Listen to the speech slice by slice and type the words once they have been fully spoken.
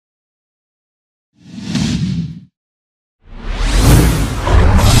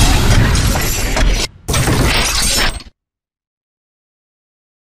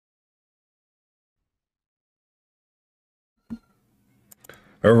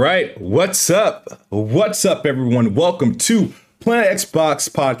All right, what's up? What's up, everyone? Welcome to Planet Xbox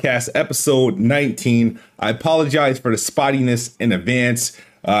Podcast, episode 19. I apologize for the spottiness in advance.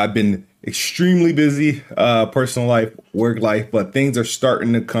 I've been extremely busy, personal life, work life, but things are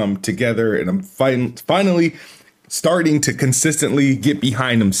starting to come together, and I'm finally starting to consistently get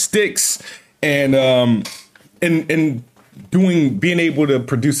behind them sticks and being able to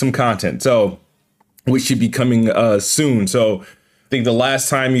produce some content. So, which should be coming soon. So, I think the last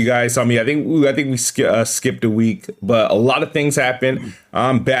time you guys saw me, I think we skipped a week, but a lot of things happened.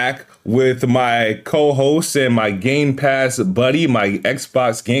 I'm back with my co-host and my Game Pass buddy, my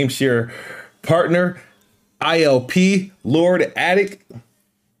Xbox Game Share partner, ILP, Lord Attic. What's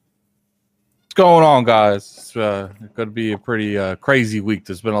going on, guys? It's going to be a pretty crazy week.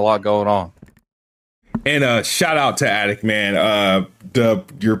 There's been a lot going on. And shout out to Attic, man.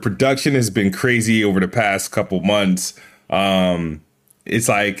 Your production has been crazy over the past couple months. It's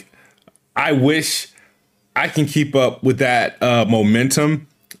like, I wish I can keep up with that momentum.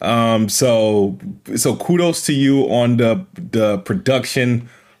 So kudos to you on the production,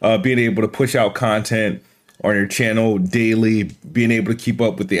 being able to push out content on your channel daily, being able to keep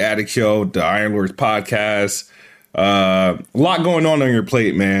up with the Attic Show, the Iron Lords podcast. A lot going on your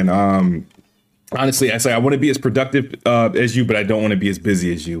plate, man. Honestly, I want to be as productive as you, but I don't want to be as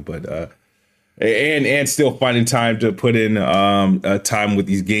busy as you. But and still finding time to put in time with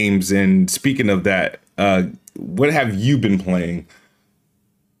these games. And speaking of that, what have you been playing?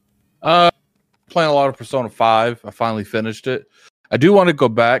 Playing a lot of Persona 5. I finally finished it. I do want to go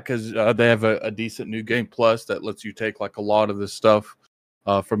back because they have a decent new game plus that lets you take like a lot of this stuff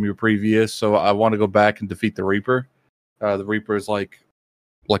from your previous. So I want to go back and defeat the Reaper. The Reaper is like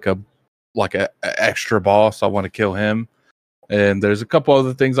a extra boss. I want to kill him. And there's a couple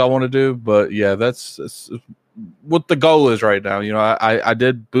other things I want to do, but yeah, that's what the goal is right now. You know, I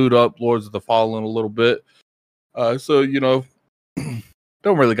did boot up Lords of the Fallen a little bit. So, you know,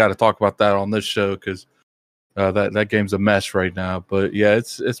 don't really got to talk about that on this show because that game's a mess right now. But yeah,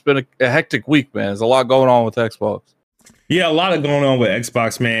 it's been a hectic week, man. There's a lot going on with Xbox. Yeah, a lot of going on with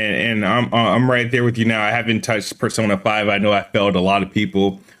Xbox, man. And I'm right there with you now. I haven't touched Persona 5. I know I failed a lot of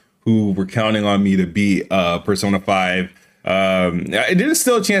people who were counting on me to beat Persona 5. There's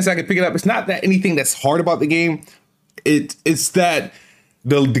still a chance I could pick it up. It's not that anything that's hard about the game. It's that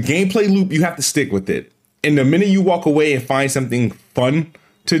the gameplay loop, you have to stick with it. And the minute you walk away and find something fun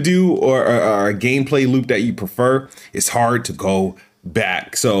to do or a gameplay loop that you prefer, it's hard to go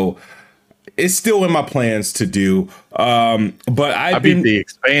back. So it's still in my plans to do. But I beat the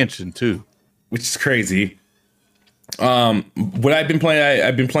expansion too, which is crazy. What I've been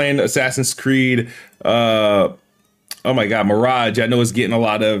playing Assassin's Creed. Oh my God, Mirage. I know it's getting a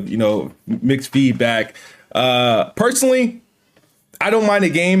lot of, mixed feedback. Personally, I don't mind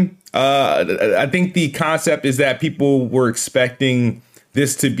the game. I think the concept is that people were expecting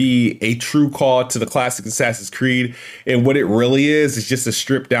this to be a true call to the classic Assassin's Creed. And what it really is just a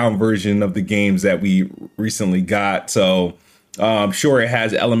stripped down version of the games that we recently got. So sure, it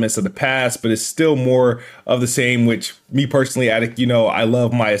has elements of the past, but it's still more of the same, which me personally, Attic, I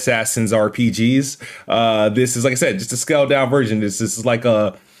love my Assassin's RPGs. This is, like I said, just a scaled down version. This is like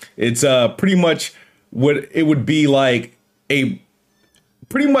it's pretty much what it would be like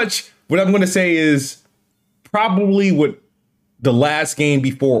pretty much what I'm going to say is probably what the last game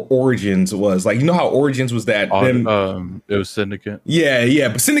before Origins was. Like, how Origins was that? It was Syndicate. Yeah,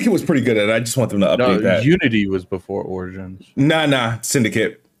 but Syndicate was pretty good at it. I just want them to update that. Unity was before Origins. Nah,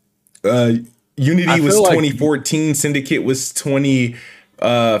 Syndicate. Unity was 2014. Syndicate was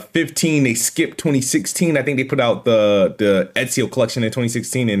 2015. They skipped 2016. I think they put out the Ezio collection in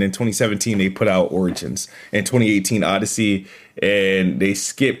 2016, and in 2017 they put out Origins. In 2018 Odyssey, and they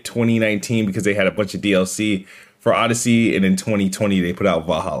skipped 2019 because they had a bunch of DLC for Odyssey, and in 2020 they put out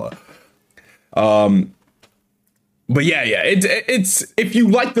Valhalla. But yeah, it's if you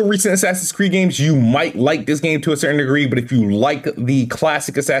like the recent Assassin's Creed games, you might like this game to a certain degree. But if you like the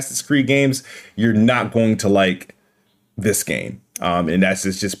classic Assassin's Creed games, you're not going to like this game. And that's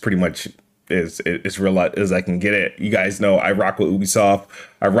just pretty much as real as I can get it. You guys know I rock with Ubisoft.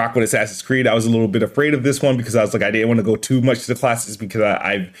 I rock with Assassin's Creed. I was a little bit afraid of this one because I was like, I didn't want to go too much to the classics because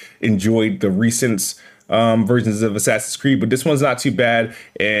I've enjoyed the recent versions of Assassin's Creed, but this one's not too bad,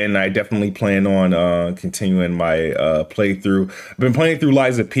 and I definitely plan on continuing my playthrough. I've been playing through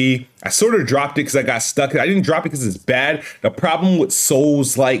Lies of P. I sort of dropped it because I got stuck. I didn't drop it because it's bad. The problem with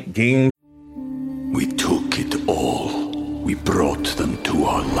Souls-like games... We took it all. We brought them to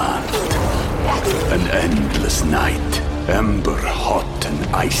our land. An endless night, ember hot and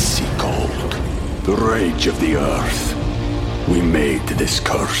icy cold. The rage of the earth. We made this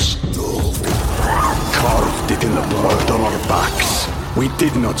curse. Carved it in the blood on our backs. We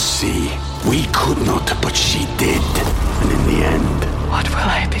did not see. We could not, but she did. And in the end... What will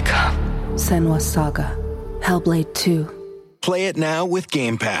I become? Senua's Saga. Hellblade 2. Play it now with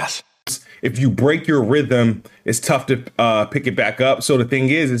Game Pass. If you break your rhythm, it's tough to pick it back up. So the thing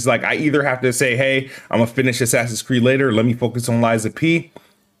is, it's like I either have to say, hey, I'm going to finish Assassin's Creed later. Let me focus on Liza P.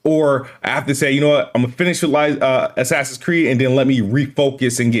 Or I have to say, you know what, I'm going to finish with Assassin's Creed and then let me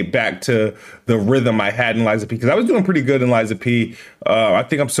refocus and get back to the rhythm I had in Liza P. Because I was doing pretty good in Liza P. I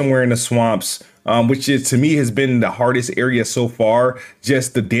think I'm somewhere in the swamps, which is, to me, has been the hardest area so far.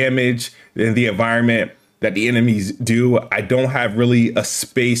 Just the damage and the environment that the enemies do. I don't have really a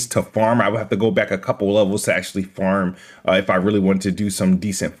space to farm. I would have to go back a couple levels to actually farm if I really wanted to do some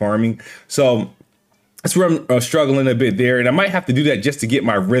decent farming. So that's where I'm struggling a bit there. And I might have to do that just to get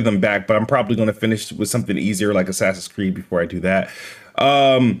my rhythm back, but I'm probably going to finish with something easier like Assassin's Creed before I do that.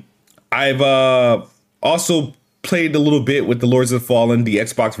 I've also played a little bit with the Lords of the Fallen. The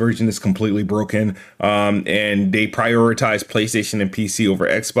Xbox version is completely broken, and they prioritize PlayStation and PC over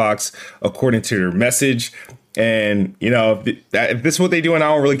Xbox according to their message. And, you know, if this is what they do, and I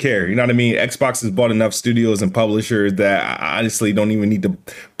don't really care. You know what I mean? Xbox has bought enough studios and publishers that I honestly don't even need to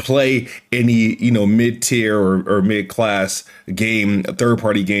play any, you know, mid-tier or mid-class game, a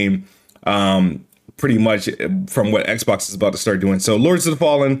third-party game, pretty much from what Xbox is about to start doing. So Lords of the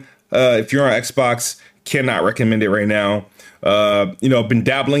Fallen, if you're on Xbox, cannot recommend it right now. You know, I've been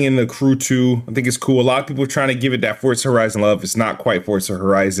dabbling in the Crew 2. I think it's cool. A lot of people are trying to give it that Forza Horizon love. It's not quite Forza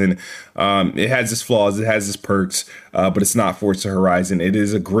Horizon. It has its flaws. It has its perks, but it's not Forza Horizon. It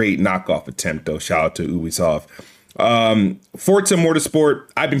is a great knockoff attempt, though. Shout out to Ubisoft. Forza Motorsport,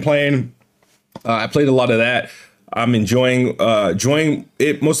 I've been playing. I played a lot of that. I'm enjoying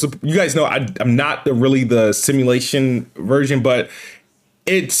it. Most of you guys know I'm not really the simulation version, but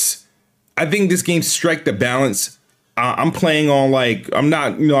I think this game strike the balance. I'm playing on I'm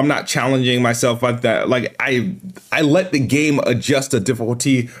not challenging myself like that. Like I let the game adjust the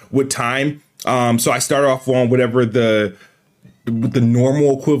difficulty with time. So I start off on whatever the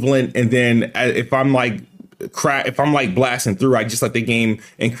normal equivalent, and then if I'm blasting through, I just let the game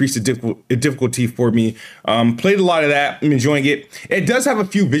increase the difficulty for me. Played a lot of that. I'm enjoying it. It does have a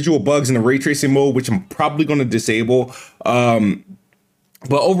few visual bugs in the ray tracing mode, which I'm probably going to disable.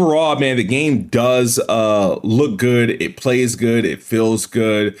 But overall, man, the game does look good. It plays good. It feels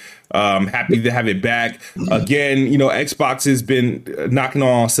good. Happy to have it back. Again, you know, Xbox has been knocking on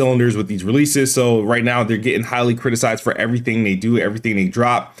all cylinders with these releases. So right now they're getting highly criticized for everything they do, everything they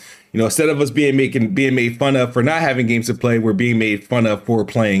drop. You know, instead of us being made fun of for not having games to play, we're being made fun of for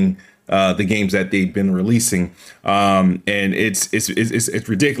playing the games that they've been releasing. And it's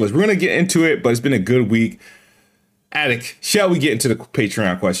ridiculous. We're going to get into it, but it's been a good week. Attic, shall we get into the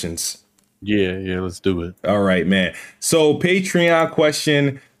Patreon questions? Yeah, let's do it. All right, man. So Patreon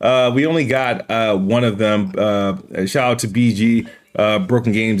question, we only got one of them. Shout out to BG,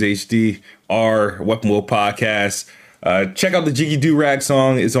 Broken Games HD, our Weapon Wheel podcast. Check out the Jiggy Do Rag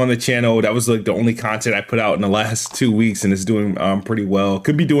song. It's on the channel. That was like the only content I put out in the last 2 weeks, and it's doing pretty well.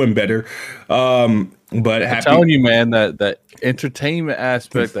 Could be doing better. But I'm telling you, man, that entertainment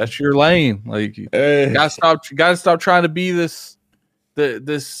aspect, that's your lane. Like you gotta stop trying to be this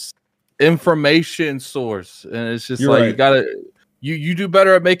information source. And it's just You're right. you do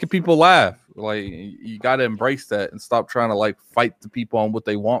better at making people laugh. Like you gotta embrace that and stop trying to fight the people on what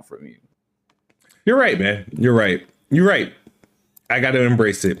they want from you. You're right, man. You're right. I gotta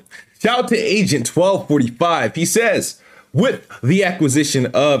embrace it. Shout out to Agent 1245. He says, with the acquisition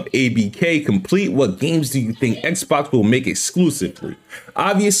of ABK complete, what games do you think Xbox will make exclusively?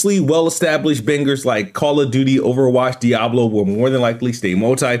 Obviously, well-established bangers like Call of Duty, Overwatch, Diablo will more than likely stay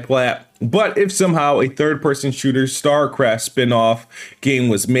multi-plat. But if somehow a third-person shooter StarCraft spin-off game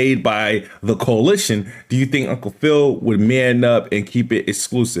was made by the Coalition, do you think Uncle Phil would man up and keep it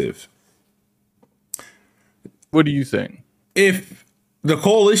exclusive? What do you think? If the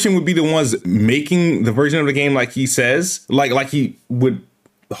Coalition would be the ones making the version of the game, like he says, like he would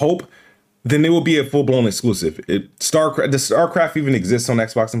hope, then it will be a full-blown exclusive. Does StarCraft even exist on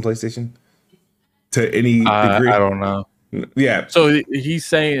Xbox and PlayStation to any degree? I don't know. Yeah. So he's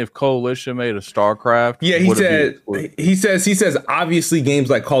saying if Coalition made a StarCraft, yeah, he says obviously games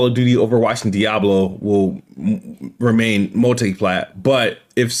like Call of Duty, Overwatch, and Diablo will remain multi-plat, but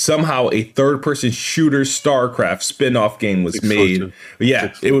if somehow a third-person shooter StarCraft spin-off game was made,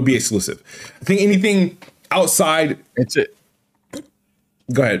 it would be exclusive. I think anything outside, it's it.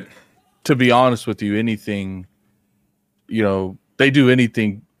 Go ahead. To be honest with you, anything, you know, they do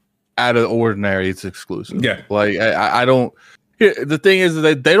anything out of the ordinary, it's exclusive. Yeah. Like I don't. The thing is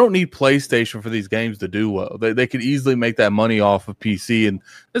that they don't need PlayStation for these games to do well. They could easily make that money off of PC, and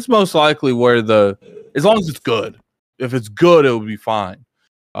it's most likely where as long as it's good. If it's good, it will be fine.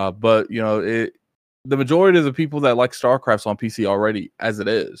 But the majority of the people that like StarCraft's on PC already, as it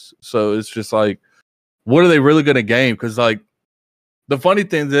is. So it's just like, what are they really going to gain? Because like the funny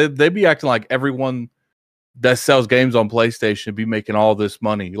thing is they be acting like everyone that sells games on PlayStation be making all this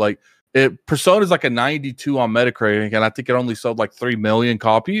money. Like Persona's like a 92 on Metacritic, and I think it only sold like 3 million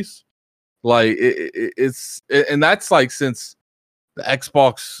copies. Like and that's like since the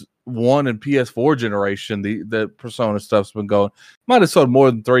Xbox One and PS4 generation, the Persona stuff's been going. Might have sold more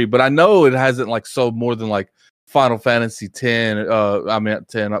than 3, but I know it hasn't like sold more than like Final Fantasy 10.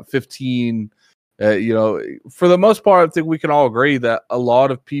 15. For the most part, I think we can all agree that a lot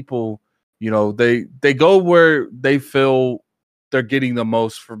of people, they go where they feel they're getting the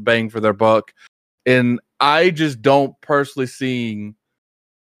most for bang for their buck. And I just don't personally seeing,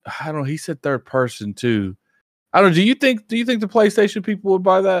 I don't know, he said third person too. I don't know, do you think the PlayStation people would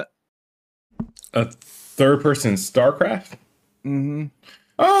buy that? A third person StarCraft? Mm-hmm.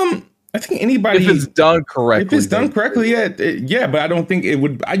 I think anybody, if it's done correctly. Yeah, but I don't think it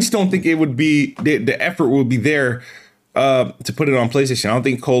would. I just don't think it would be the effort would be there to put it on PlayStation. I don't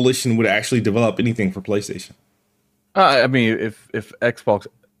think Coalition would actually develop anything for PlayStation. I mean, if Xbox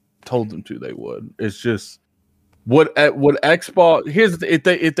told them to, they would. It's just what Xbox.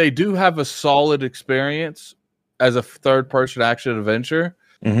 If they do have a solid experience as a third person action adventure,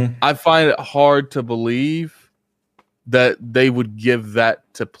 I find it hard to believe that they would give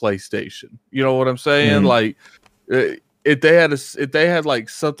that to PlayStation. You know what I'm saying? Like if they had like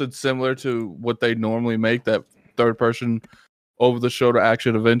something similar to what they normally make, that third person over the shoulder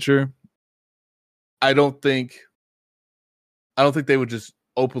action adventure, I don't think they would just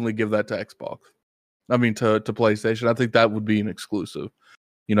openly give that to Xbox. I mean, to PlayStation. I think that would be an exclusive.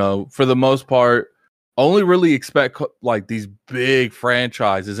 For the most part, only really expect like these big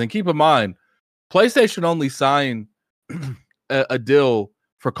franchises. And keep in mind, PlayStation only signed a deal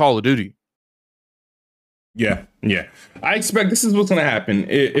for Call of Duty. Yeah. I expect this is what's going to happen.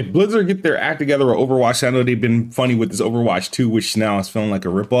 If Blizzard get their act together with Overwatch, I know they've been funny with this Overwatch 2, which now is feeling like a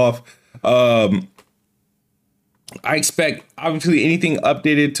ripoff. I expect, obviously, anything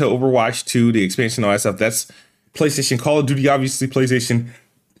updated to Overwatch 2, the expansion, all that stuff, that's PlayStation. Call of Duty, obviously, PlayStation.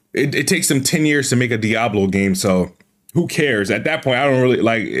 It takes them 10 years to make a Diablo game, so who cares? At that point, I don't really,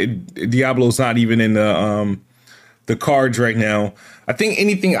 like, Diablo's not even in the cards right now. I think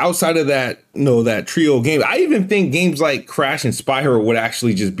anything outside of that, that trio game, I even think games like Crash and Spy Hero would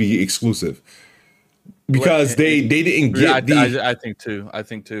actually just be exclusive. Because they didn't get I think too.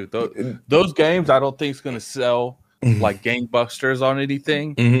 Those games I don't think is going to sell like gangbusters on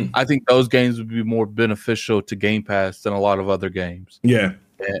anything. I think those games would be more beneficial to Game Pass than a lot of other games. Yeah.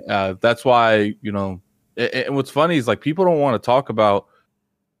 That's why, and what's funny is like people don't want to talk about,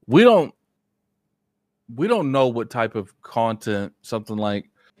 we don't know what type of content something like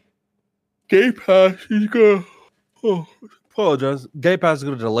Game Pass is going to Game Pass is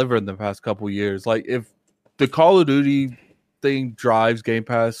going to deliver in the past couple years. Like if the Call of Duty thing drives Game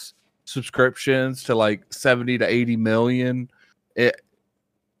Pass subscriptions to like 70 to 80 million,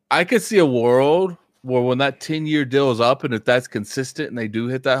 I could see a world where when that 10-year deal is up and if that's consistent and they do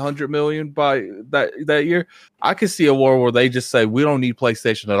hit that 100 million by that year, I could see a world where they just say, we don't need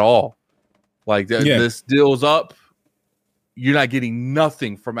PlayStation at all. Like this deal's up. You're not getting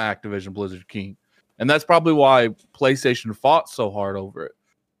nothing from Activision Blizzard King. And that's probably why PlayStation fought so hard over it.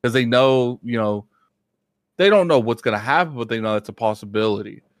 Because they know, they don't know what's going to happen, but they know it's a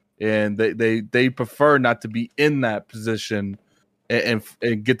possibility. And they prefer not to be in that position and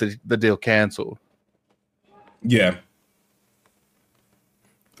get the deal canceled. Yeah.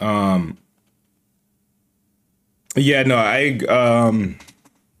 Yeah, no, I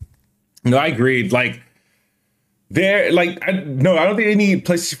agreed. Like, I don't think they need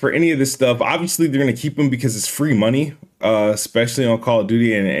PlayStation for any of this stuff. Obviously, they're going to keep them because it's free money, especially on Call of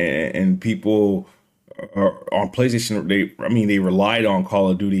Duty and people on PlayStation. They relied on Call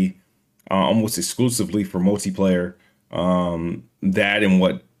of Duty almost exclusively for multiplayer. That and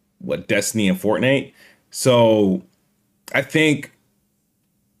what Destiny and Fortnite. So I think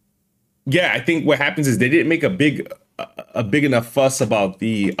what happens is they didn't make a big enough fuss about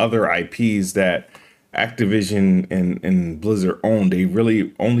the other IPs that Activision and Blizzard owned. They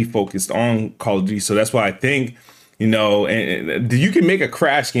really only focused on Call of Duty. So that's why I think, and you can make a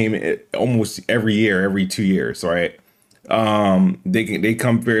Crash game almost every year, every 2 years, right? They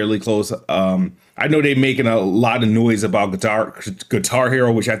come fairly close. I know they're making a lot of noise about Guitar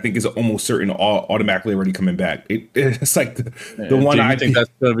Hero, which I think is almost certain automatically already coming back. It's like the one. Do you think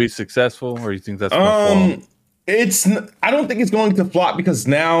that's going to be successful, or you think that's going to flop? I don't think it's going to flop because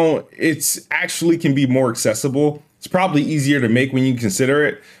now it's actually can be more accessible. It's probably easier to make when you consider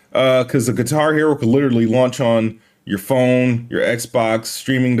it, because the Guitar Hero could literally launch on your phone, your Xbox,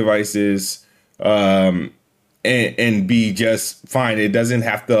 streaming devices, and be just fine. It doesn't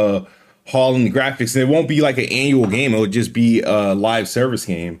have to haul in the graphics, and it won't be like an annual game. It'll just be a live service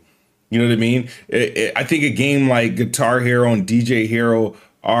game. You know what I mean? I think a game like Guitar Hero and DJ Hero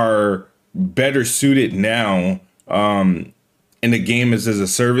are better suited now in the game as a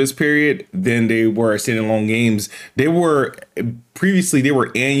service period than they were standalone games. They were previously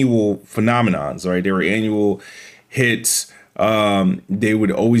annual phenomenons, right? They were annual hits. They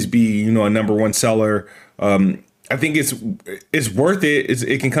would always be, a number one seller. I think it's worth it.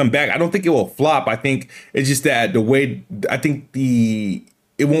 It can come back. I don't think it will flop. I think it's just that it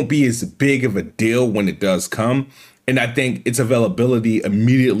won't be as big of a deal when it does come. And I think its availability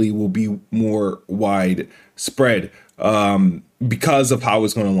immediately will be more widespread because of how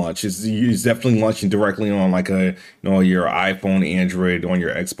it's going to launch. It's definitely launching directly on like your iPhone, Android, on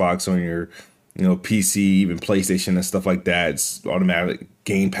your Xbox, on your PC, even PlayStation and stuff like that. It's automatic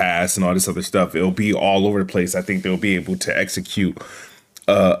Game Pass and all this other stuff. It'll be all over the place. I think they'll be able to execute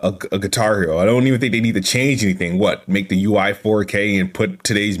a Guitar Hero. I don't even think they need to change anything. Make the UI 4K and put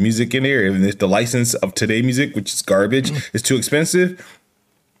today's music in there. If the license of today's music, which is garbage, is too expensive,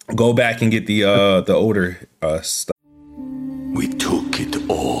 go back and get the older stuff. We took it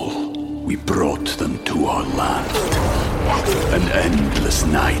all. We brought them to our land. An endless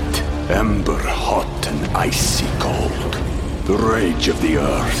night, ember hot and icy cold. The rage of the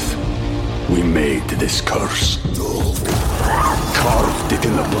earth. We made this curse. Carved it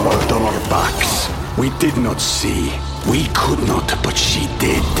in the blood on our backs. We did not see. We could not, but she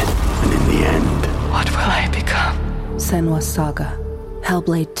did. And in the end... What will I become? Senua's Saga.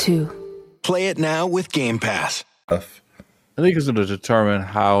 Hellblade 2. Play it now with Game Pass. I think it's going to determine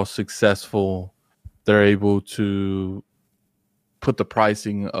how successful they're able to put the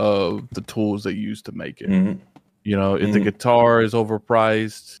pricing of the tools they use to make it. Mm-hmm. If the guitar is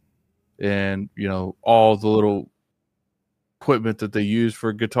overpriced and, all the little equipment that they use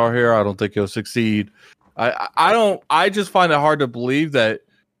for Guitar Hero, I don't think it'll succeed. I just find it hard to believe that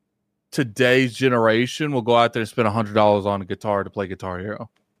today's generation will go out there and spend $100 on a guitar to play Guitar Hero.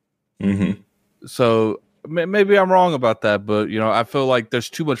 Mm-hmm. So maybe I'm wrong about that, but I feel like there's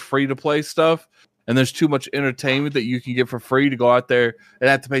too much free to play stuff, and there's too much entertainment that you can get for free to go out there and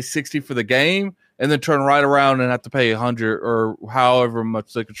have to pay $60 for the game, and then turn right around and have to pay $100 or however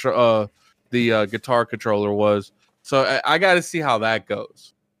much the guitar controller was. So I got to see how that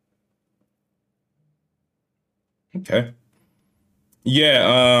goes. Okay. Yeah.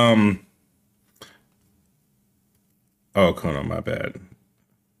 Oh, hold on, my bad.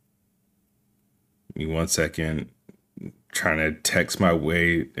 Give me 1 second. Trying to text my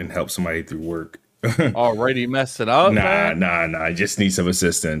way and help somebody through work. Already messing up? Nah. I just need some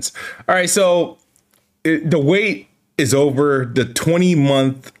assistance. All right, so the wait is over. The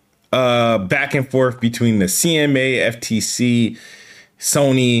 20-month back and forth between the CMA, FTC,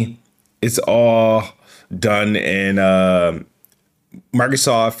 Sony, it's all done, and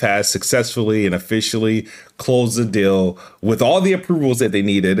Microsoft has successfully and officially closed the deal with all the approvals that they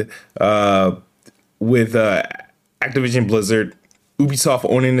needed with Activision Blizzard, Ubisoft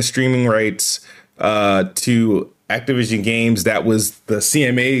owning the streaming rights to Activision games. That was the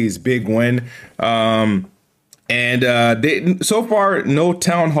CMA's big win. And they, so far, no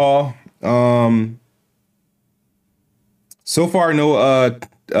town hall. No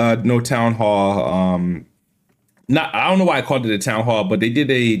town hall. I don't know why I called it a town hall, but when they did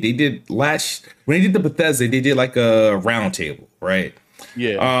the Bethesda, they did like a round table, right?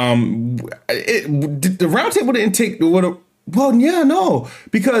 Yeah. The round table didn't take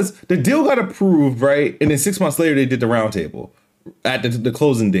because the deal got approved, right? And then 6 months later, they did the round table at the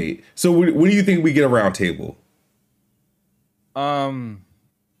closing date. So when do you think we get a round table?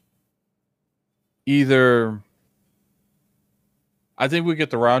 Either I think we get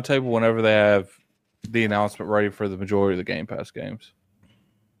the round table whenever they have the announcement ready for the majority of the Game Pass games.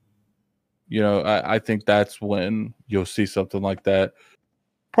 I think that's when you'll see something like that.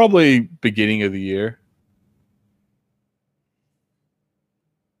 Probably beginning of the year.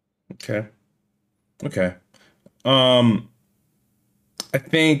 Okay. I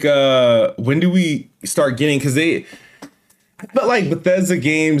think when do we start getting, because but like Bethesda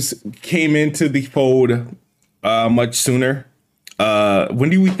games came into the fold much sooner. When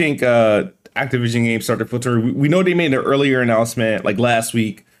do we think Activision games start to filter? We know they made an earlier announcement like last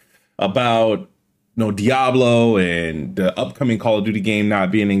week about Diablo and the upcoming Call of Duty game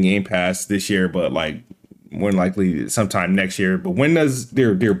not being in Game Pass this year, but like more than likely sometime next year. But when does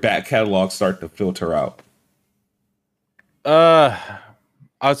their back catalog start to filter out?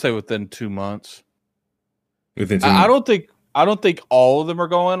 I'd say within 2 months. Within 2 months. I don't think all of them are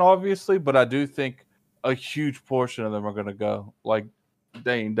going, obviously, but I do think a huge portion of them are going to go like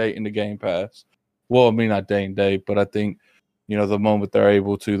day and date into Game Pass. Well, I mean, not day and date, but I think, the moment they're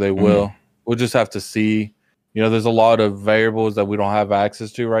able to, they will. Mm-hmm. We'll just have to see. There's a lot of variables that we don't have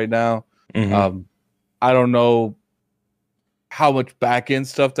access to right now. Mm-hmm. I don't know how much back end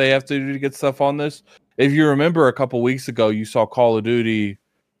stuff they have to do to get stuff on this. If you remember a couple weeks ago, you saw Call of Duty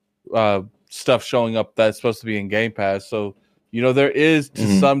stuff showing up that's supposed to be in Game Pass. So, there is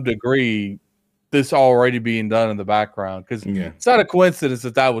to some degree this already being done in the background because it's not a coincidence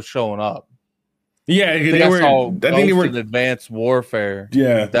that was showing up. Yeah, they were in Advanced Warfare.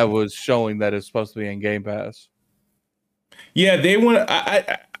 Yeah, that was showing that it's supposed to be in Game Pass. Yeah, they want.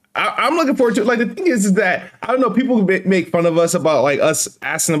 I'm looking forward to it. Like the thing is that I don't know. People make fun of us about like us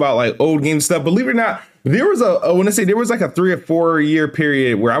asking about like old game stuff. Believe it or not, there was there was like a 3 or 4 year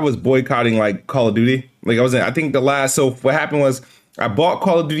period where I was boycotting like Call of Duty. Like I think the last. So what happened was I bought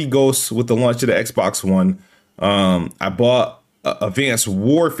Call of Duty Ghosts with the launch of the Xbox One. I bought Advanced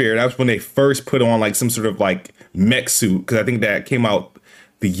Warfare. That was when they first put on like some sort of like mech suit because I think that came out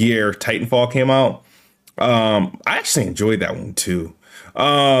the year Titanfall came out. I actually enjoyed that one too.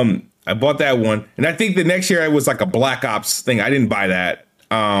 I bought that one, and I think the next year it was like a Black Ops thing. I didn't buy that.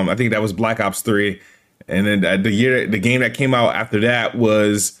 I think that was Black Ops 3, and then the game that came out after that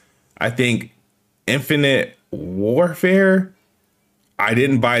was I think Infinite Warfare. I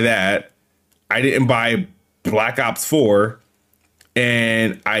didn't buy that. I didn't buy Black Ops 4,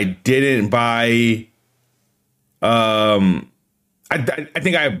 and I didn't buy. I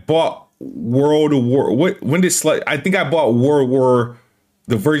think I bought World War. When did I think I bought World War.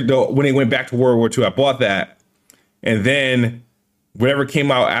 The version when they went back to World War II, I bought that, and then whatever came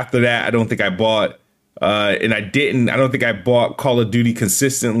out after that, I don't think I bought, and I don't think I bought Call of Duty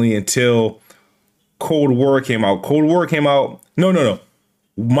consistently until Cold War came out. Cold War came out. No.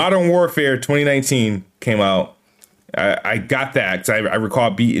 Modern Warfare 2019 came out. I got that because I recall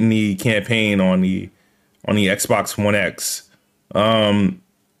beating the campaign on the Xbox One X. Black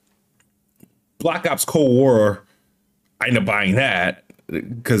Ops Cold War, I ended up buying that.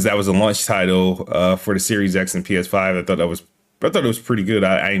 Because that was a launch title for the Series X and PS5. I thought it was pretty good.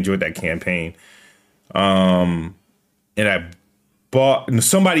 I enjoyed that campaign. And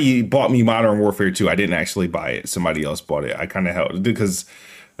somebody bought me Modern Warfare 2. I didn't actually buy it. Somebody else bought it. I kind of held it because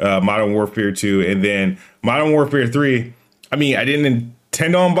Modern Warfare 2 and then Modern Warfare 3. I mean, I didn't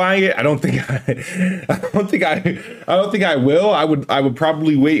intend on buying it. I don't think I will. I would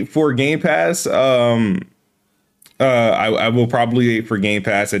probably wait for Game Pass. I will probably wait for Game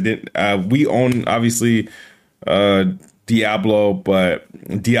Pass. We own obviously Diablo,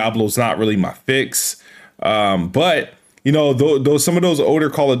 but Diablo's not really my fix. But those some of those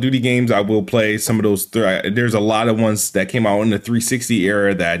older Call of Duty games I will play. Some of those there's a lot of ones that came out in the 360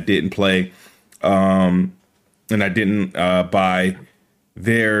 era that I didn't play, and I didn't buy.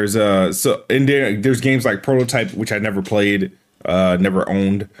 There's games like Prototype, which I never played, never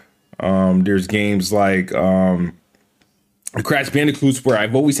owned. There's games like Crash Bandicoots where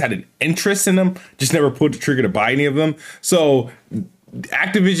I've always had an interest in them, just never pulled the trigger to buy any of them. So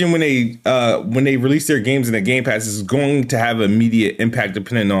Activision, when they release their games in the Game Pass, is going to have immediate impact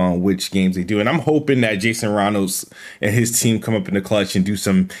depending on which games they do. And I'm hoping that Jason Ramos and his team come up in the clutch and do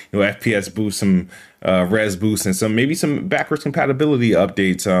some FPS boost, some res boost, and maybe some backwards compatibility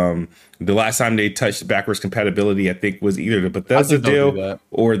updates. The last time they touched backwards compatibility, I think, was either the Bethesda deal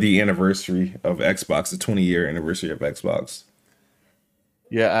or the anniversary of Xbox, the 20-year anniversary of Xbox.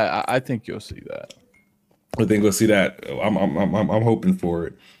 Yeah, I think you'll see that. I think we'll see that. I'm hoping for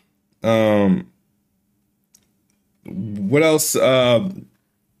it. What else?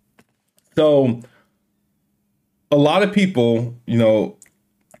 So a lot of people,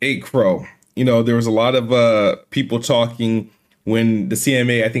 ate crow. There was a lot of people talking when the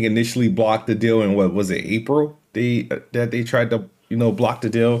CMA, I think, initially blocked the deal in what was it, April? That they tried to, block the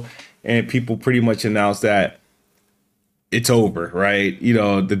deal, and people pretty much announced that it's over, right?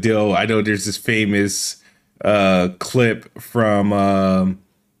 The deal. I know there's this famous clip from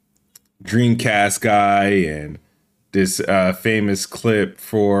Dreamcast guy and this famous clip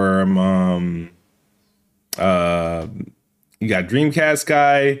from you got Dreamcast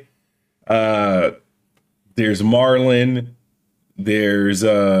guy, there's Marlin, there's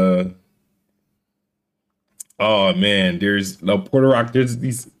oh man, there's no Puerto Rock. There's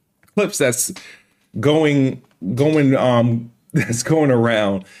these clips that's going that's going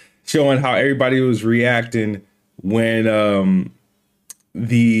around showing how everybody was reacting when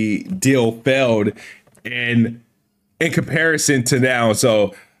the deal failed and in comparison to now.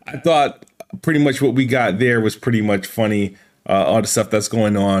 So I thought pretty much what we got there was pretty much funny. All the stuff that's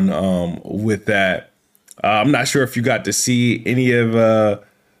going on with that. I'm not sure if you got to see any of the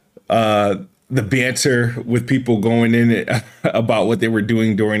banter with people going in it about what they were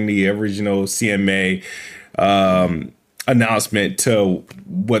doing during the original CMA announcement to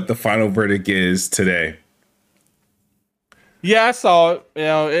what the final verdict is today. Yeah, I saw it. You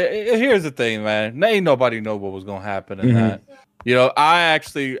know, here's the thing, man. Ain't nobody know what was gonna happen in that. You know, I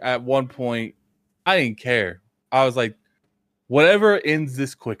actually at one point I didn't care. I was like, whatever ends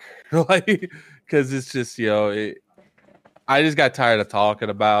this quicker, like, because it's just, you know, I just got tired of talking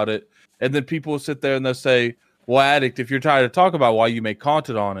about it. And then people will sit there and they'll say, "Well, Addict, if you're tired of talking about why you make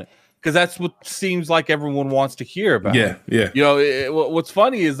content on it," because that's what seems like everyone wants to hear about. Yeah. You know, what's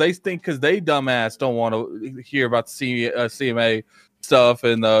funny is they think because they dumbass don't want to hear about the CMA stuff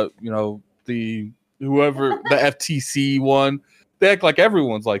and the FTC one. They act like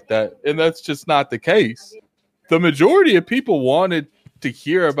everyone's like that, and that's just not the case. The majority of people wanted to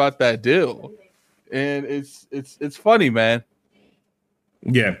hear about that deal, and it's funny, man.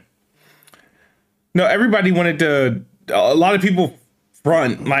 Yeah. No, everybody wanted to. A lot of people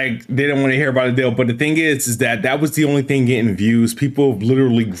front like they didn't want to hear about a deal, but the thing is that was the only thing getting views. People have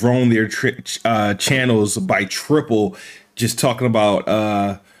literally grown their channels by triple just talking about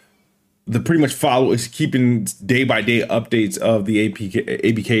the pretty much followers keeping day by day updates of the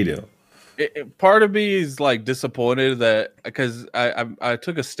ABK deal. Part of me is like disappointed that because I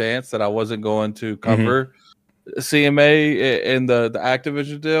took a stance that I wasn't going to cover CMA and the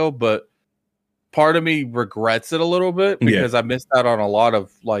Activision deal, but part of me regrets it a little bit because I missed out on a lot of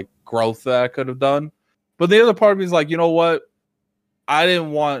like growth that I could have done. But the other part of me is like, you know what? I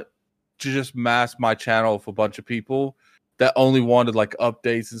didn't want to just mask my channel with a bunch of people that only wanted like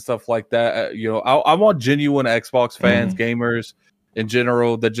updates and stuff like that. You know, I want genuine Xbox fans, gamers in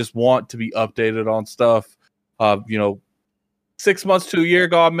general that just want to be updated on stuff. You know, 6 months to a year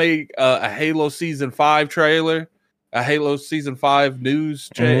ago, I made a Halo Season 5 trailer, a Halo Season 5 news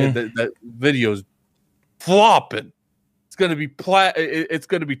that video's flopping. It's gonna be it's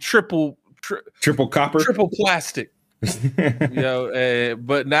gonna be triple copper, triple plastic. You know,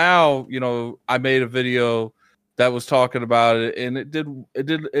 but now, you know, I made a video that was talking about it, and it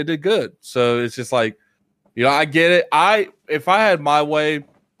did good. So it's just like, you know, I get it. If I had my way,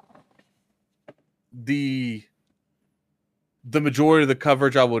 the majority of the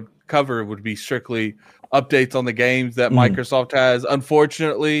coverage I would cover would be strictly updates on the games that Microsoft has.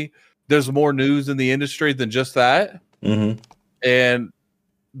 Unfortunately, there's more news in the industry than just that. And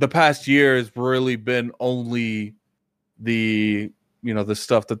the past year has really been only the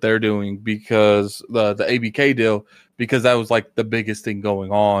stuff that they're doing because the ABK deal, because that was like the biggest thing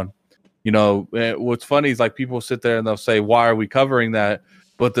going on. You know, what's funny is like people sit there and they'll say, "Why are we covering that?"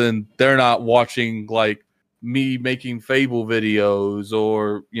 But then they're not watching like me making Fable videos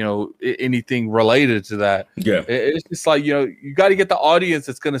or, you know, anything related to that. Yeah. It's just like, you know, you got to get the audience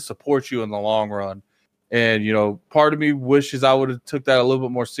that's going to support you in the long run. And, you know, part of me wishes I would have took that a little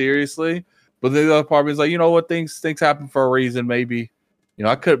bit more seriously. But the other part of me is like, you know what, things happen for a reason. Maybe, you know,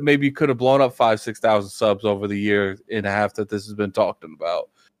 I could have blown up 5,000-6,000 subs over the year and a half that this has been talking about.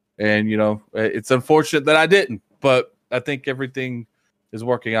 And, you know, it's unfortunate that I didn't, but I think everything is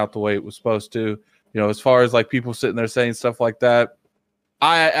working out the way it was supposed to. You know, as far as like people sitting there saying stuff like that,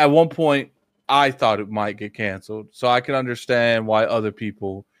 at one point I thought it might get canceled, so I can understand why other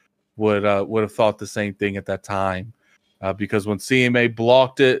people would have thought the same thing at that time, because when CMA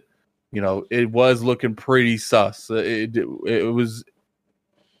blocked it, you know, it was looking pretty sus. It was,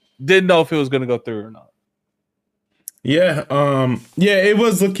 didn't know if it was going to go through or not. Yeah, it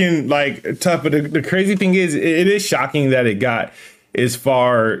was looking like tough, but the crazy thing is, it is shocking that it got as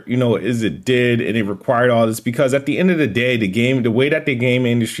far, you know, as it did, and it required all this, because at the end of the day, the way that the game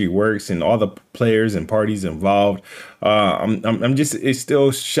industry works and all the players and parties involved, I'm just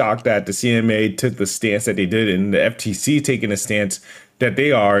still shocked that the CMA took the stance that they did, and the FTC taking a stance that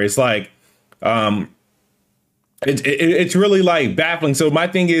they are. It's like, it's really like baffling. So my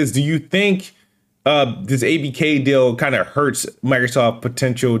thing is, do you think this ABK deal kind of hurts Microsoft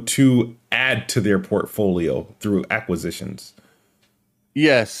potential to add to their portfolio through acquisitions?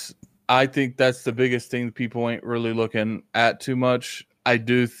 Yes, I think that's the biggest thing people ain't really looking at too much. I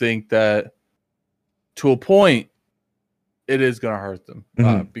do think that to a point, it is going to hurt them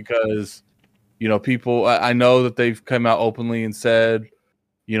because, people, I know that they've come out openly and said,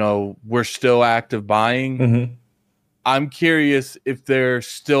 we're still active buying. Mm-hmm. I'm curious if they're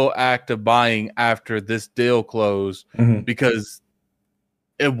still active buying after this deal closed because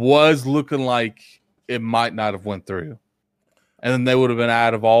it was looking like it might not have went through. And then they would have been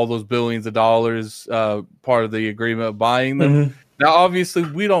out of all those billions of dollars, part of the agreement of buying them. Now, obviously,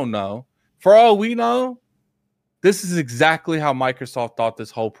 we don't know. For all we know, this is exactly how Microsoft thought this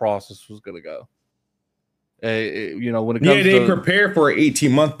whole process was going to go. When it comes they prepare for an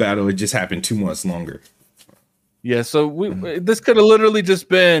 18-month battle. It just happened 2 months longer. Yeah, so this could have literally just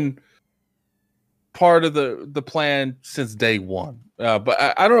been part of the plan since day one.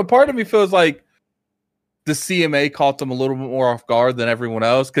 But I don't know. Part of me feels like the CMA caught them a little bit more off guard than everyone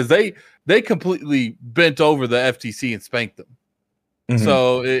else because they completely bent over the FTC and spanked them.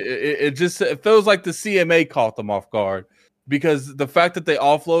 So it feels like the CMA caught them off guard because the fact that they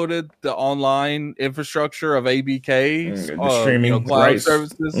offloaded the online infrastructure of ABK, the streaming cloud rights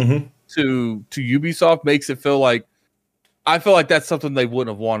services to Ubisoft makes it feel like that's something they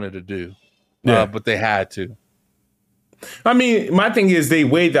wouldn't have wanted to do, but they had to. I mean, my thing is they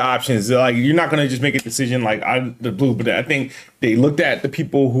weighed the options. Like, you're not going to just make a decision like out of the blue, but I think they looked at the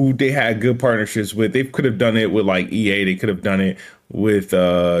people who they had good partnerships with. They could have done it with like EA. They could have done it with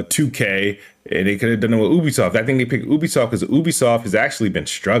 2K, and they could have done it with Ubisoft. I think they picked Ubisoft because Ubisoft has actually been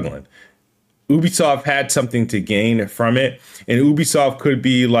struggling. Ubisoft had something to gain from it, and Ubisoft could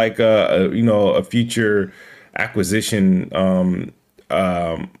be like a future acquisition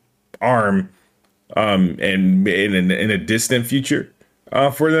arm. And in a distant future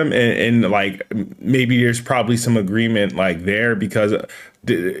for them, and like maybe there's probably some agreement like there because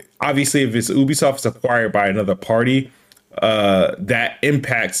obviously if it's Ubisoft is acquired by another party, that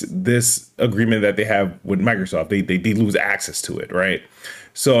impacts this agreement that they have with Microsoft. They lose access to it, right?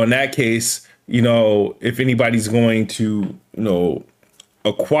 So in that case, if anybody's going to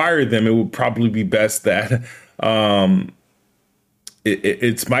acquire them, it would probably be best that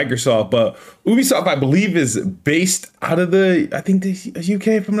it's Microsoft, but Ubisoft, I believe, is based out of the UK,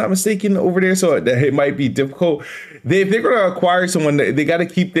 if I'm not mistaken, over there. So it might be difficult. If they're going to acquire someone, they got to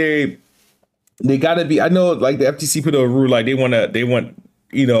keep they got to be. I know, like the FTC put a rule, like they want, it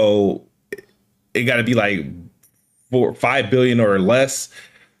got to be like $5 billion or less.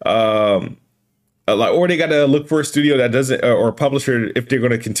 Or they got to look for a studio that doesn't, or a publisher if they're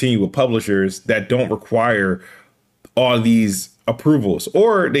going to continue with publishers that don't require all these approvals,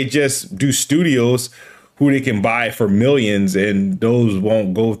 or they just do studios who they can buy for millions and those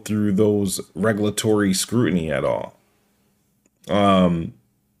won't go through those regulatory scrutiny at all.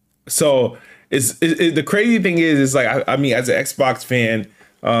 So the crazy thing is like, I mean, as an Xbox fan,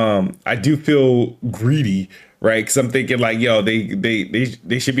 I do feel greedy, right? Because I'm thinking like,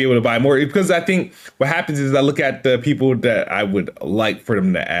 they should be able to buy more, because I think what happens is I look at the people that I would like for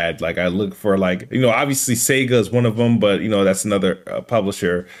them to add. Like I look for obviously Sega is one of them, but that's another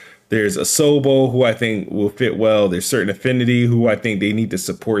publisher. There's Asobo, who I think will fit well. There's Certain Affinity, who I think they need to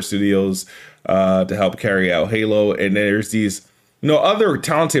support studios to help carry out Halo. And there's these other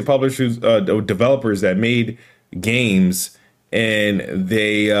talented publishers, developers that made games, and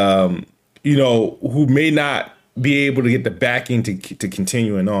they who may not be able to get the backing to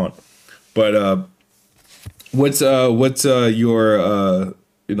continuing on. But what's your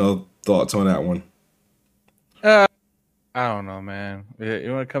thoughts on that one? I don't know, man. When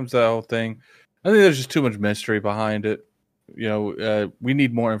it comes to that whole thing, I think there's just too much mystery behind it. We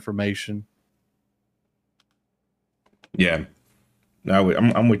need more information. Yeah, no,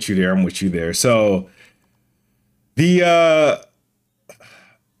 I'm with you there. I'm with you there. So the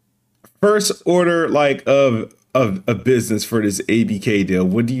first order of business for this ABK deal,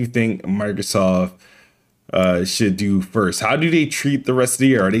 what do you think Microsoft should do first? How do they treat the rest of the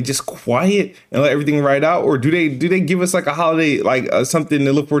year? Are they just quiet and let everything ride out, or do they give us like a holiday, something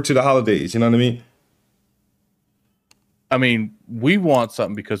to look forward to the holidays? You know what I mean? I mean, we want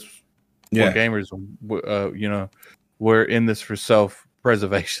something because we're gamers. We're in this for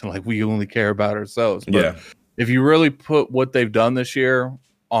self-preservation. Like, we only care about ourselves. But if you really put what they've done this year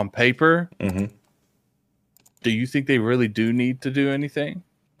on paper, do you think they really do need to do anything?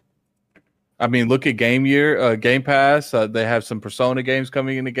 I mean, look at Game Pass. They have some Persona games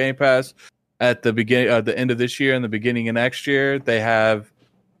coming into Game Pass at the the end of this year and the beginning of next year. They have,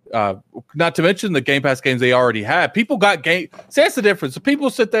 not to mention the Game Pass games they already have. People got game. See, that's the difference. So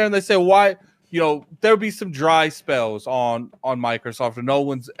people sit there and they say, why? There'll be some dry spells on Microsoft, and no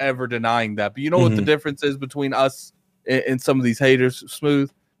one's ever denying that. But you know what the difference is between us and some of these haters, Smooth?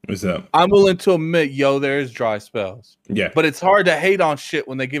 What's up? I'm willing to admit, there is dry spells. Yeah. But it's hard to hate on shit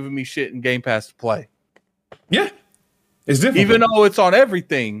when they're giving me shit in Game Pass to play. Yeah. It's difficult. Even though it's on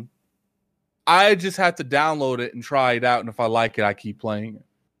everything, I just have to download it and try it out. And if I like it, I keep playing it.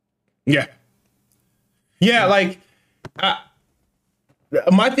 Yeah. Yeah, like,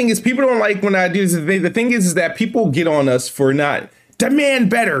 my thing is people don't like when I do this. The thing is that people get on us for not demand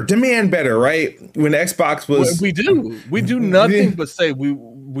better, right? When Xbox was... We do nothing but say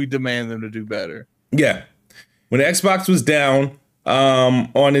we demand them to do better. Yeah. When Xbox was down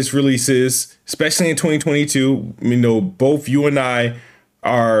on its releases, especially in 2022, both you and I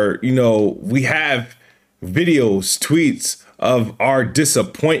are, we have videos, tweets of our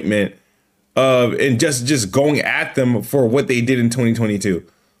disappointment and just going at them for what they did in 2022.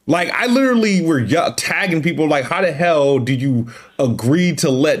 Like, I literally were tagging people like, how the hell do you agree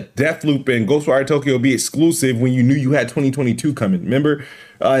to let Deathloop and Ghostwire Tokyo be exclusive when you knew you had 2022 coming? Remember,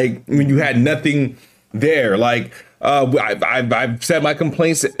 like, when you had nothing there? Like, I've said my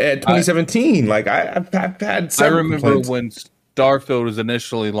complaints at 2017. I've had several I remember complaints. when Starfield was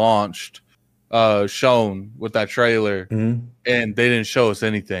initially launched, shown with that trailer, and they didn't show us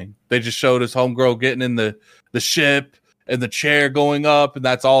anything. They just showed us homegirl getting in the ship and the chair going up, and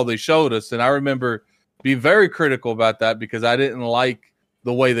that's all they showed us. And I remember being very critical about that because I didn't like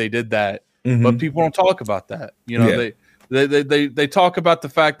the way they did that. But people don't talk about that. They talk about the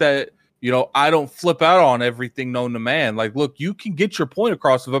fact that, I don't flip out on everything known to man. Like, look, you can get your point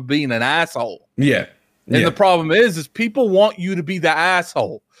across without being an asshole. Yeah. And the problem is people want you to be the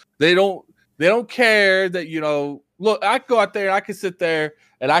asshole. They don't care that, look, I can go out there and I can sit there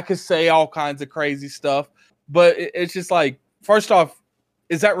and I can say all kinds of crazy stuff. But it's just like, first off,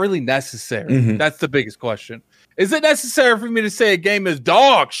 is that really necessary? That's the biggest question. Is it necessary for me to say a game is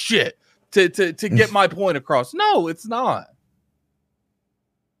dog shit to get my point across? No, it's not.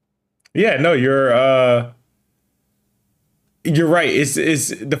 Yeah, no, you're right. It's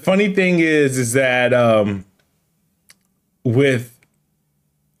the funny thing is that with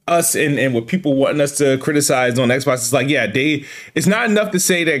us and with people wanting us to criticize on Xbox, it's like, it's not enough to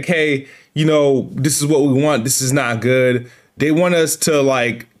say that, hey, this is what we want. This is not good. They want us to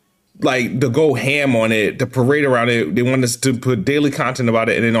like to go ham on it, to parade around it. They want us to put daily content about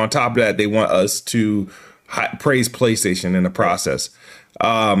it. And then on top of that, they want us to praise PlayStation in the process.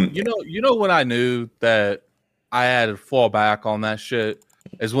 When I knew that I had to fall back on that shit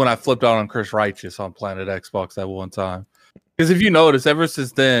is when I flipped out on Chris Righteous on Planet Xbox that one time. Because if you notice, ever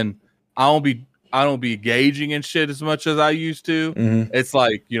since then, I don't be engaging in shit as much as I used to. It's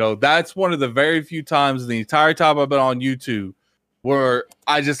like, that's one of the very few times in the entire time I've been on YouTube where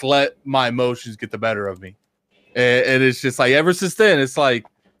I just let my emotions get the better of me. And it's just like, ever since then, it's like,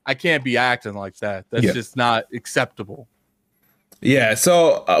 I can't be acting like that. That's just not acceptable. Yeah.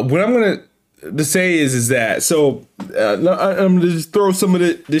 So what I'm going to say is that, I'm going to just throw some of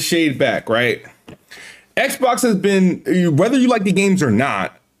the shade back, right? Xbox has been, whether you like the games or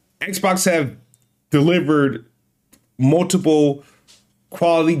not, Xbox have delivered multiple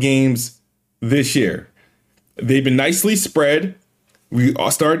quality games this year. They've been nicely spread. We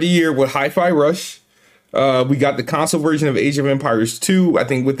all started the year with Hi-Fi Rush. We got the console version of Age of Empires 2, I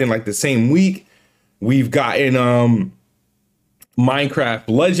think within like the same week. We've gotten Minecraft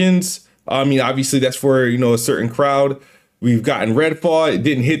Legends. I mean, obviously that's for, a certain crowd. We've gotten Redfall. It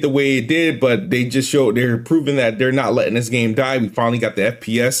didn't hit the way it did, but they're proving that they're not letting this game die. We finally got the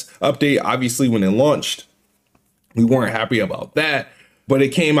FPS update. Obviously, when it launched, we weren't happy about that, but it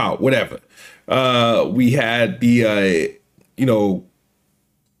came out, whatever. We had the,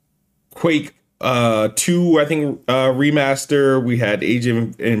 Quake 2, I think, remaster. We had Age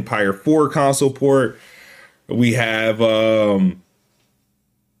of Empire 4 console port. We have, what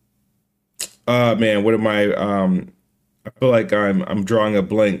am I, I feel like I'm drawing a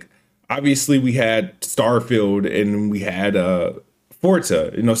blank. Obviously, we had Starfield and we had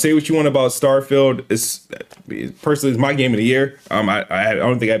Forza. Say what you want about Starfield. It's personally, it's my game of the year. I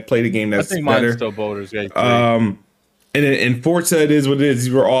don't think I've played a game that's better. Mine's still Baldur's Gate 3. And in Forza, it is what it is.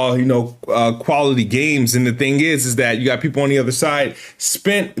 These were all quality games. And the thing is that you got people on the other side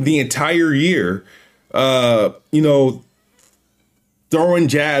spent the entire year, throwing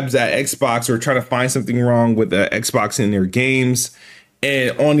jabs at Xbox or trying to find something wrong with the Xbox in their games.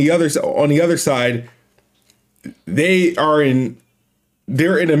 And on the other side, they're in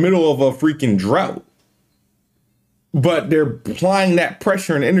the middle of a freaking drought. But they're applying that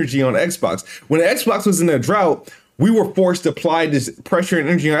pressure and energy on Xbox. When Xbox was in a drought, we were forced to apply this pressure and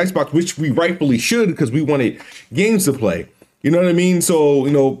energy on Xbox, which we rightfully should because we wanted games to play. You know what I mean? So,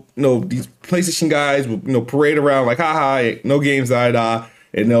 these PlayStation guys will, parade around like, haha, no games, da.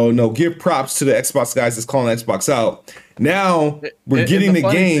 and no, give props to the Xbox guys that's calling Xbox out. Now we're getting the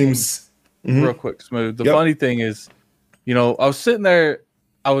games. Real quick, Smooth. The Yep. funny thing is, I was sitting there,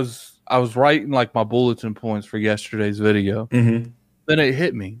 I was writing like my bulletin points for yesterday's video. Mm-hmm. Then it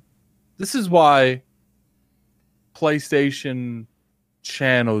hit me. This is why PlayStation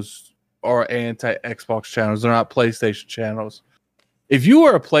channels are anti-Xbox channels. They're not PlayStation channels. If you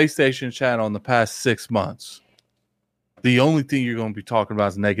were a PlayStation channel in the past 6 months, the only thing you're going to be talking about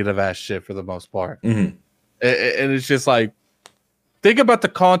is negative ass shit for the most part. Mm-hmm. And it's just like, think about the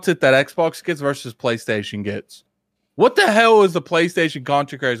content that Xbox gets versus PlayStation gets. What the hell is the PlayStation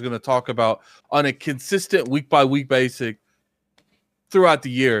content creator going to talk about on a consistent week by week basis throughout the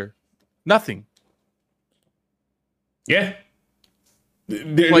year? Nothing. Yeah.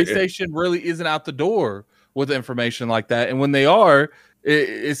 PlayStation really isn't out the door with information like that. And when they are,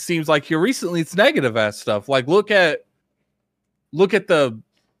 it seems like here recently it's negative ass stuff. Like look at the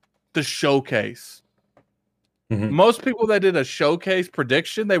showcase. Mm-hmm. Most people that did a showcase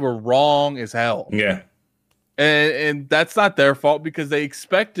prediction, they were wrong as hell. Yeah. And that's not their fault because they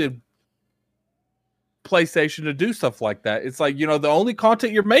expected PlayStation to do stuff like that. It's like, the only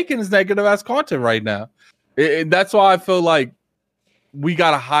content you're making is negative ass content right now. And that's why I feel like we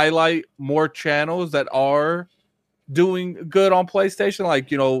got to highlight more channels that are doing good on PlayStation. Like,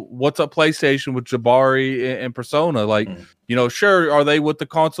 What's Up PlayStation with Jabari and Persona. Like, sure, are they with the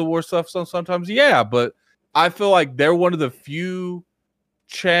console war stuff sometimes? Yeah, but I feel like they're one of the few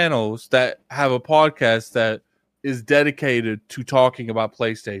channels that have a podcast that is dedicated to talking about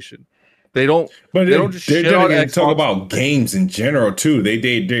PlayStation. They don't just shit on Xbox. Talk about games in general too.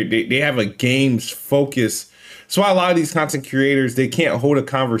 They have a games focus. That's why a lot of these content creators, they can't hold a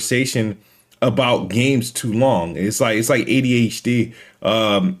conversation about games too long. It's like ADHD.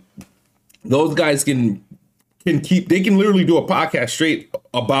 Those guys can literally do a podcast straight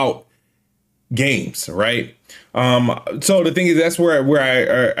about games, right? So the thing is, that's where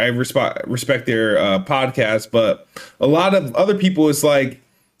I respect their podcast, but a lot of other people, it's like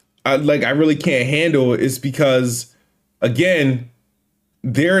I really can't handle it, is because again,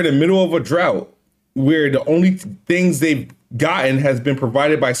 they're in the middle of a drought where the only things they've gotten has been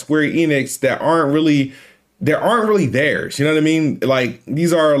provided by Square Enix that aren't really theirs. You know what I mean? Like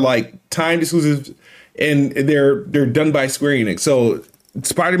these are like timed exclusives, and they're done by Square Enix. So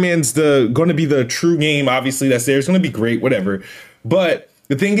Spider-Man's going to be the true game, obviously, that's there. It's going to be great, whatever. But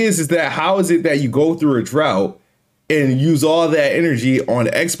the thing is that how is it that you go through a drought and use all that energy on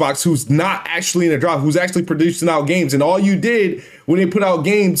Xbox, who's not actually in a drought, who's actually producing out games? And all you did when they put out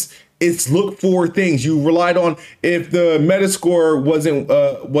games is look for things. You relied on, if the Metascore wasn't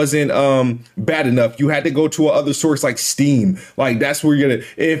bad enough, you had to go to another source like Steam. Like that's where you're gonna,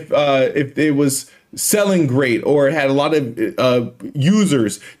 if it was selling great or it had a lot of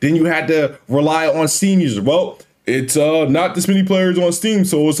users, then you had to rely on Steam users. Well, it's not this many players on Steam,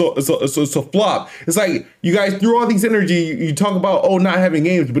 so it's a flop. It's like you guys threw all these energy. You talk about not having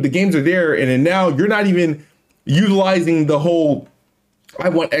games, but the games are there, and then now you're not even utilizing the whole. I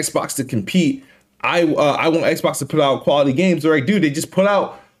want Xbox to compete. I want Xbox to put out quality games. They're like, dude, they just put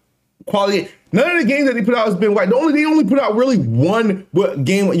out quality. None of the games that they put out has been white. They only put out really one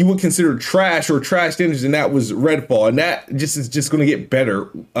game you would consider trash or trash engines, and that was Redfall. And that is just going to get better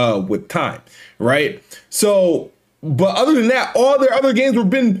with time, right? So, but other than that, all their other games have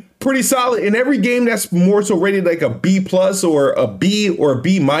been pretty solid. And every game that's more so rated like a B plus or a B or a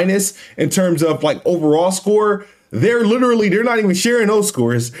B minus in terms of like overall score, they're not even sharing those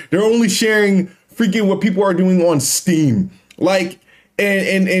scores. They're only sharing freaking what people are doing on Steam. Like,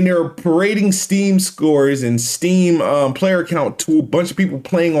 and they're parading Steam scores and Steam player count to a bunch of people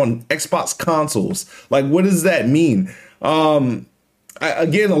playing on Xbox consoles. Like, what does that mean? Again,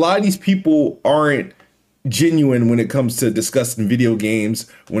 a lot of these people aren't genuine when it comes to discussing video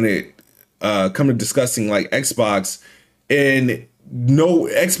games, when it comes to discussing like Xbox. And no,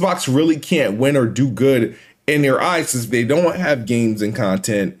 Xbox really can't win or do good in their eyes because they don't have games and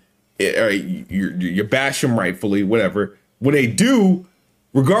content. You bash them rightfully, whatever. When they do,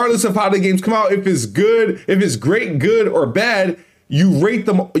 regardless of how the games come out, if it's good, if it's great, good, or bad, you rate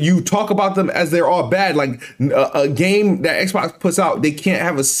them, you talk about them as they're all bad. Like a game that Xbox puts out, they can't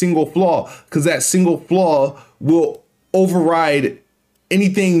have a single flaw because that single flaw will override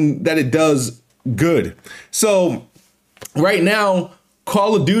anything that it does good. So right now,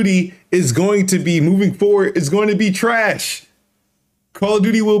 Call of Duty is going to be, moving forward, is going to be trash. Call of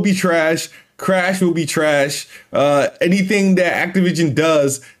Duty will be trash. Crash will be trash. Anything that Activision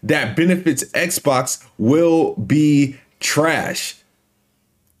does that benefits Xbox will be trash.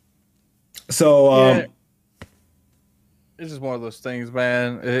 So It's just one of those things,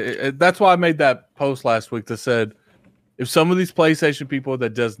 man. That's why I made that post last week that said, if some of these PlayStation people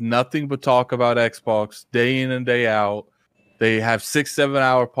that does nothing but talk about Xbox day in and day out, they have 6-7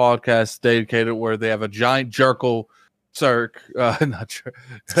 hour podcasts dedicated where they have a giant circle jerk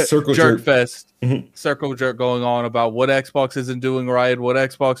fest, circle jerk going on about what Xbox isn't doing right, what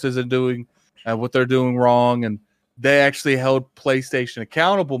Xbox isn't doing, and what they're doing wrong, and they actually held PlayStation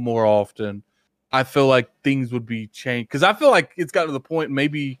accountable more often. I feel like things would be changed, because I feel like it's gotten to the point.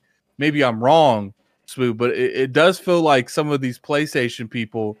 Maybe I'm wrong, Smooth, but it does feel like some of these PlayStation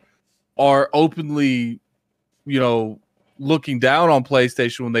people are openly, looking down on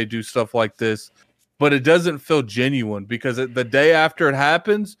PlayStation when they do stuff like this. But it doesn't feel genuine, because the day after it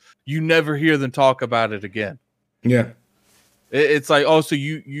happens, you never hear them talk about it again. Yeah, it's like, oh, so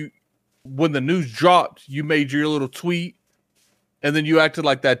you when the news dropped, you made your little tweet, and then you acted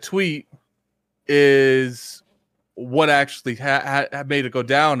like that tweet is what actually made it go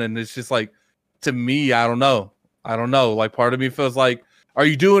down. And it's just like, to me, I don't know. Like, part of me feels like, are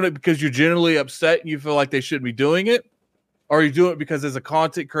you doing it because you're genuinely upset and you feel like they shouldn't be doing it? Or are you doing it because as a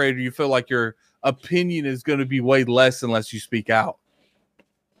content creator, you feel like your opinion is going to be way less unless you speak out?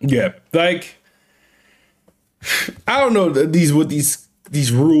 Yeah. Like, I don't know these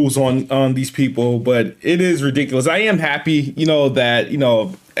rules on these people, but it is ridiculous. I am happy, that,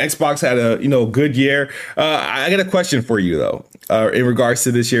 Xbox had a, good year. I got a question for you though, in regards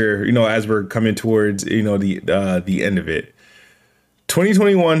to this year, as we're coming towards, the end of it.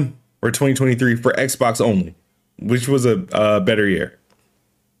 2021 or 2023 for Xbox only, which was a better year?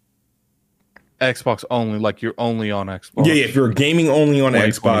 Xbox only, like you're only on Xbox. Yeah, if you're gaming only on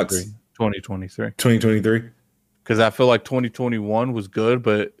Xbox. 2023. 2023. Because I feel like 2021 was good,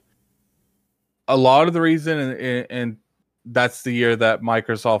 but a lot of the reason, and that's the year that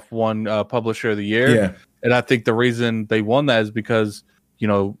Microsoft won Publisher of the Year. Yeah. And I think the reason they won that is because,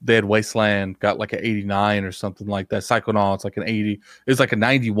 they had Wasteland got like an 89 or something like that. Psychonauts like an 80. It was like a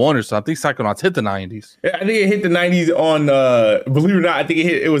 91 or something. I think Psychonauts hit the 90s. Yeah, I think it hit the 90s on, believe it or not, I think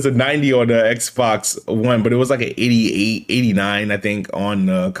it was a 90 on the Xbox One, but it was like an 88, 89, I think,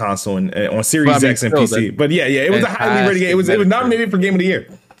 on console and on Series X and PC. But yeah, it was a highly rated game. It was nominated for Game of the Year.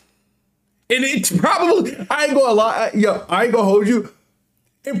 And it's probably, I ain't gonna hold you.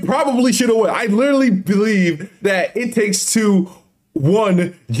 It probably should have won. I literally believe that It Takes Two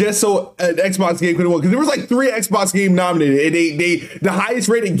won just so an Xbox game could have won, because there was like 3 Xbox game nominated, and they the highest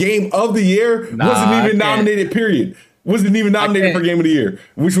rated game of the year wasn't even nominated. Period. Wasn't even nominated for Game of the Year,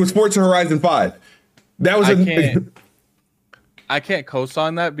 which was Forza Horizon 5. That was I can't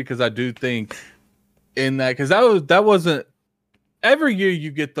co-sign that, because I do think in that, because that wasn't every year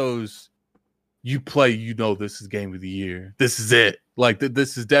you get those. You play, this is Game of the Year. This is it. Like,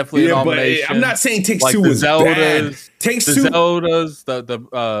 this is definitely a nomination. But I'm not saying Takes like Two was bad. Takes Two, Zeldas,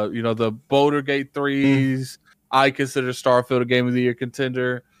 the Boulder Gate 3s. I consider Starfield a Game of the Year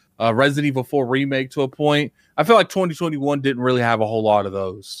contender. Resident Evil 4 remake to a point. I feel like 2021 didn't really have a whole lot of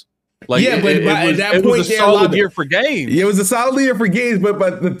those. Like, yeah, but at that point, it was a solid year for games. Yeah, it was a solid year for games.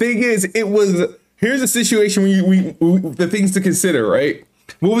 But the thing is, here's a situation where the things to consider, right?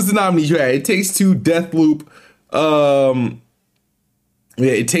 What was the nominees you had? It Takes Two, Deathloop.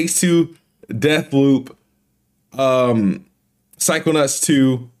 It Takes Two, Deathloop, Psychonauts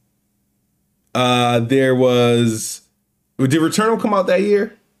 2. There was... Did Returnal come out that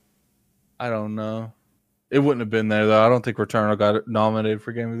year? I don't know. It wouldn't have been there, though. I don't think Returnal got nominated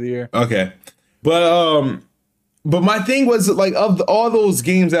for Game of the Year. Okay. But my thing was, like, of all those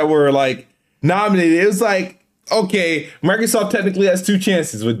games that were, like, nominated, it was like, okay, Microsoft technically has 2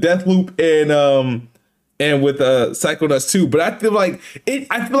 chances with Deathloop and with Psychonauts 2, but I feel like It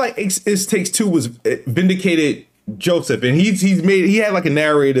Takes Two was vindicated Joseph, and he had like a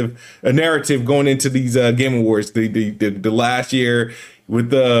narrative going into these Game Awards the last year with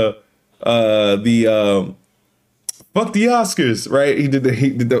the fuck the Oscars, right? He did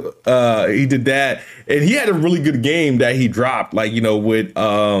that, and he had a really good game that he dropped, like, with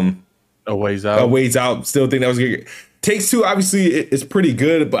A Ways Out. Still think that was good. Takes Two obviously is pretty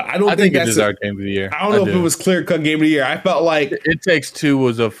good, but I think that's our Game of the Year. I don't know if it was clear-cut Game of the Year. I felt like It Takes Two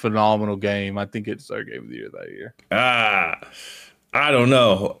was a phenomenal game. I think it's our Game of the Year that year. I don't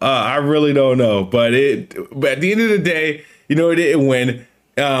know. I really don't know. But at the end of the day, it didn't win.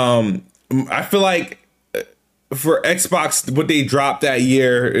 I feel like for Xbox, what they dropped that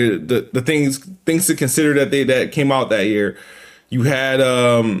year, the things to consider that came out that year, you had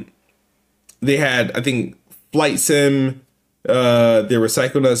they had, I think, Flight Sim, there was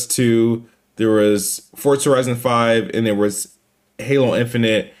Psychonauts 2, there was Forza Horizon 5, and there was Halo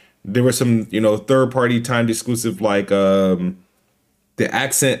Infinite. There was some, third party timed exclusive like the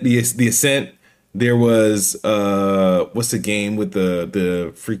Ascent. There was what's the game with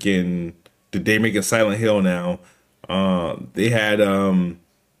the freaking they're making Silent Hill now. They had the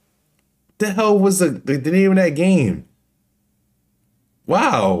hell was the name of that game?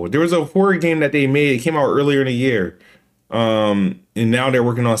 Wow, there was a horror game that they made. It came out earlier in the year. And now they're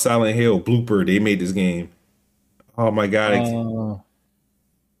working on Silent Hill. Blooper, they made this game. Oh my god.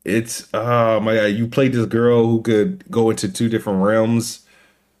 It's oh my god, you played this girl who could go into two different realms.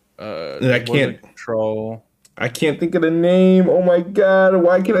 And I can't control. I can't think of the name. Oh my god,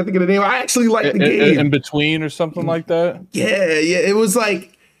 why can't I think of the name? I actually like the game. In Between or something like that? Yeah, it was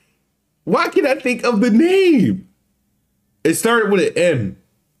like, why can't I think of the name? It started with an M.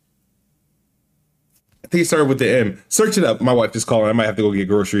 I think it started with the M. Search it up. My wife is calling. I might have to go get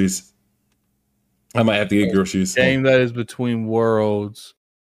groceries. Game that is between worlds.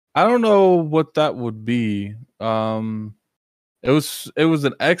 I don't know what that would be. It was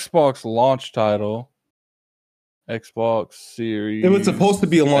an Xbox launch title. Xbox Series. It was supposed to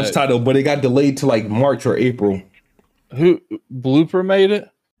be a launch title, but it got delayed to like March or April. Who Blooper made it?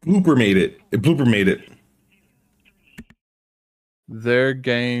 Blooper made it. Their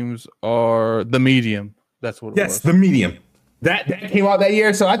games are The Medium. That's what it was. Yes, The Medium. That came out that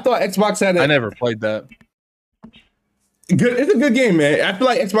year, so I thought Xbox had I never played that. Good. It's a good game, man. I feel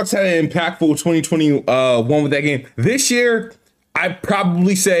like Xbox had an impactful 2021 with that game. This year, I'd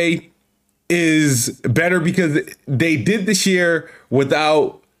probably say is better because they did this year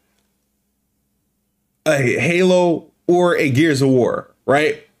without a Halo or a Gears of War,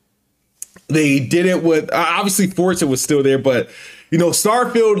 right? They did it with obviously Forza was still there, but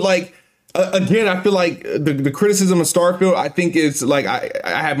Starfield, like again, I feel like the criticism of Starfield, I think it's like I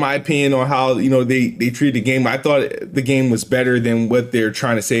have my opinion on how they treated the game. I thought the game was better than what they're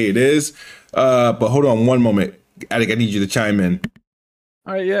trying to say it is. But hold on one moment, Attic, I need you to chime in.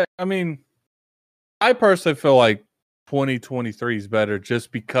 All right, yeah. I mean, I personally feel like 2023 is better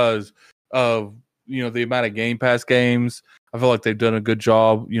just because of the amount of Game Pass games. I feel like they've done a good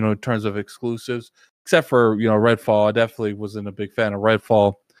job, in terms of exclusives, except for, Redfall. I definitely wasn't a big fan of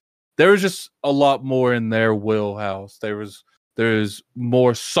Redfall. There was just a lot more in their wheelhouse. There's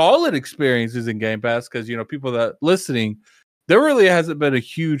more solid experiences in Game Pass because, people that listening, there really hasn't been a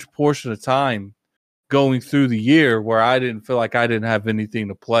huge portion of time going through the year where I didn't feel like I didn't have anything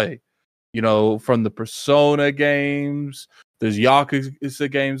to play. From the Persona games, there's Yakuza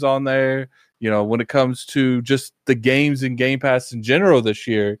games on there. When it comes to just the games in Game Pass in general this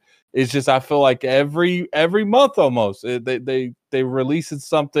year, it's just I feel like every month almost they releasing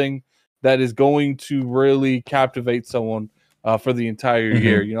something that is going to really captivate someone for the entire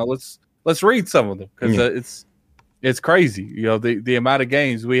year. Let's read some of them because it's crazy. The amount of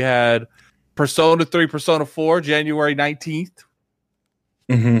games we had: Persona 3, Persona 4, January 19th,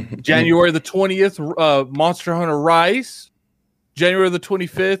 January the 20th, Monster Hunter Rise, January the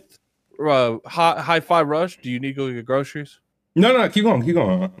 25th. Hi-Fi Rush. Do you need to go get groceries? No, keep going.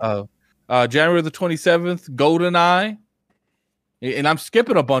 January the 27th, GoldenEye. And I'm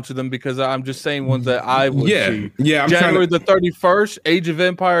skipping a bunch of them because I'm just saying ones that I would see. Yeah. January the 31st, Age of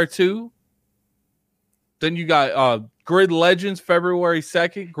Empire 2. Then you got Grid Legends, February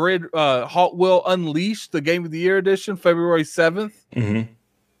 2nd. Grid Hot Wheel Unleashed, the Game of the Year edition, February 7th. Mm-hmm.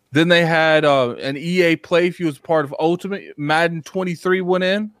 Then they had an EA Play if you was part of Ultimate. Madden 23 went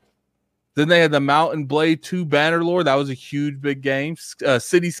in. Then they had the Mountain Blade 2 Bannerlord. That was a huge, big game.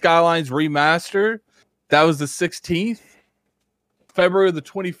 City Skylines Remastered. That was the 16th. February the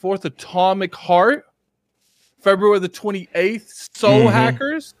 24th, Atomic Heart. February the 28th, Soul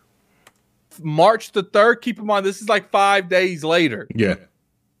Hackers. March the 3rd, keep in mind, this is like 5 days later. Yeah.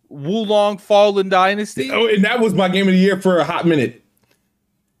 Wulong Fallen Dynasty. Oh, and that was my game of the year for a hot minute.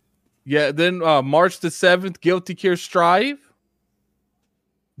 Yeah, then March the 7th, Guilty Gear Strive.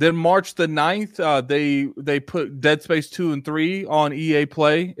 Then March the 9th, they put Dead Space 2 and 3 on EA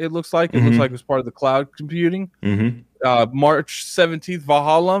Play, it looks like. It looks like it was part of the cloud computing. March 17th,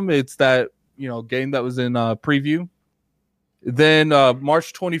 Valhalla. It's that game that was in preview. Then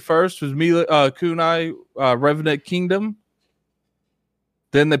March 21st was Mila Kunai Revenant Kingdom.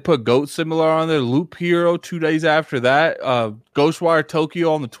 Then they put Goat Simulator on there. Loop Hero 2 days after that. Ghostwire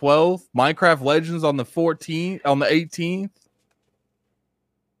Tokyo on the 12th. Minecraft Legends on the 14th, on the 18th.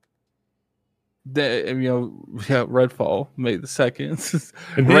 Redfall May the 2nd.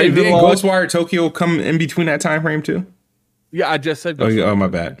 And did Ghostwire Tokyo come in between that time frame too? Yeah, I just said. Oh, my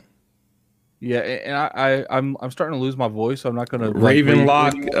bad. Yeah, and I'm starting to lose my voice, so I'm not going to.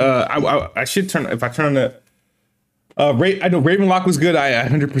 Ravenlock. I should turn if I turn the. I know Ravenlock was good. I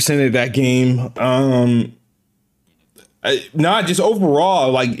 100%ed that game. Not just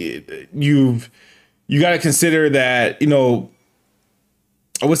overall, like you got to consider that, you know,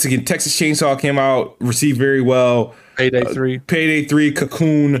 what's again? Texas Chainsaw came out, received very well. Payday 3,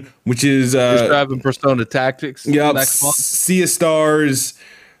 Cocoon, which is having Persona Tactics. Yep, Next month. Sea of Stars,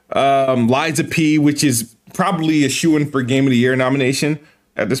 Lies of P, which is probably a shoo-in for Game of the Year nomination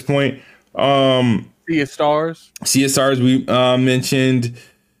at this point. Sea of Stars. Sea of Stars we mentioned.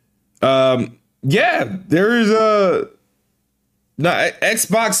 Yeah, there is a. No,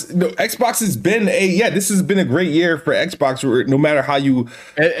 Xbox has been this has been a great year for Xbox, no matter how you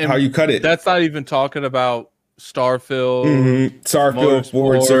cut it. That's not even talking about Starfield, Starfield,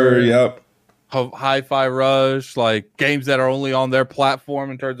 Forza, yep. Hi-Fi Rush, like games that are only on their platform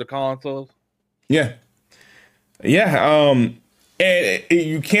in terms of consoles. Yeah. And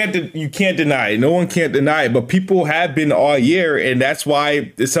you can't deny it. No one can't deny it, but people have been all year, and that's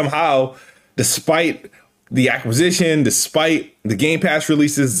why somehow, despite the acquisition, despite the Game Pass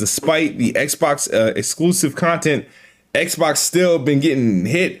releases, despite the Xbox exclusive content, Xbox still been getting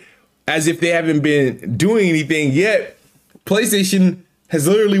hit as if they haven't been doing anything yet. PlayStation has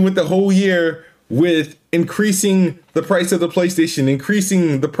literally went the whole year with increasing the price of the PlayStation,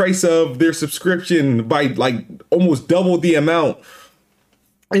 increasing the price of their subscription by like almost double the amount,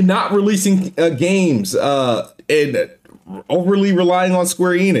 and not releasing games and overly relying on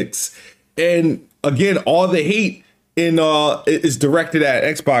Square Enix. And again, all the hate is directed at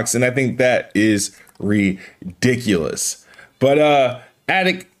Xbox, and I think that is ridiculous. But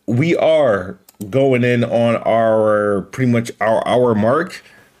Attic, we are going in on our pretty much our hour mark,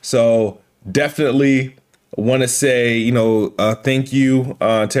 so definitely want to say thank you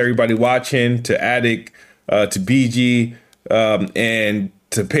to everybody watching, to Attic, to BG, and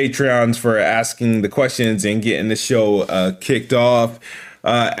to Patreons for asking the questions and getting the show kicked off.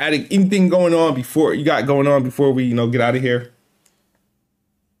 Attic, anything going on before we get out of here?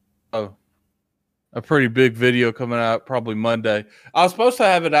 Oh, a pretty big video coming out probably Monday. I was supposed to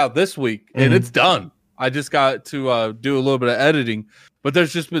have it out this week, and it's done. I just got to do a little bit of editing, but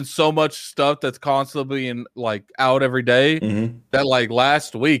there's just been so much stuff that's constantly out every day that like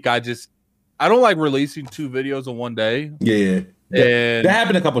last week I don't like releasing 2 videos in one day. Yeah. And that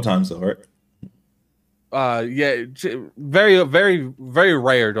happened a couple times though, right? Very, very, very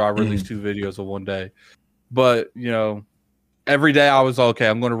rare do I release 2 videos in one day. But, every day I was okay,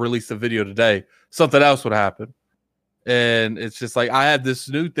 I'm going to release the video today. Something else would happen. And it's just like, I have this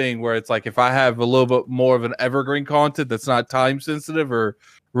new thing where it's like, if I have a little bit more of an evergreen content that's not time sensitive or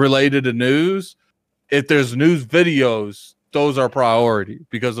related to news, if there's news videos, those are priority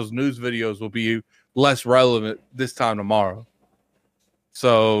because those news videos will be less relevant this time tomorrow.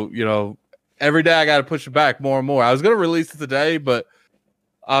 So, every day I got to push it back more and more. I was going to release it today, but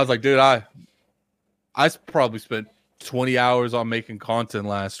I was like, dude, I probably spent 20 hours on making content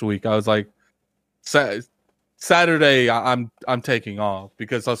last week. I was like, Saturday I'm taking off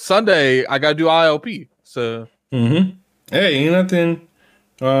because on Sunday I got to do ILP. So, hey, ain't nothing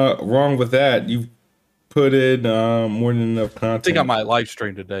wrong with that. You put in more than enough content. I think I might live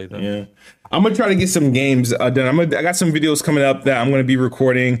stream today, though. Yeah. I'm going to try to get some games done. I got some videos coming up that I'm going to be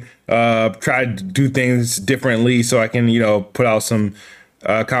recording, try to do things differently so I can, put out some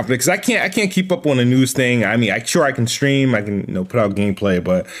content. Because I can't keep up on the news thing. I mean, I can stream, I can, put out gameplay,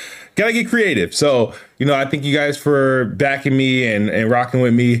 but gotta get creative. So, I thank you guys for backing me and rocking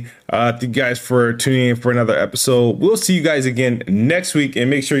with me. Thank you guys for tuning in for another episode. We'll see you guys again next week, and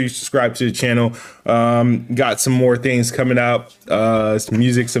make sure you subscribe to the channel. Got some more things coming up, some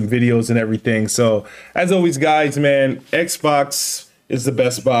music, some videos, and everything. So, as always, guys, man, Xbox is the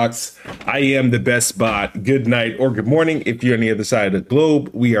best box. I am the best bot. Good night or good morning if you're on the other side of the globe.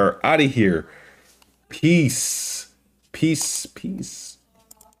 We are out of here. Peace. Peace. Peace.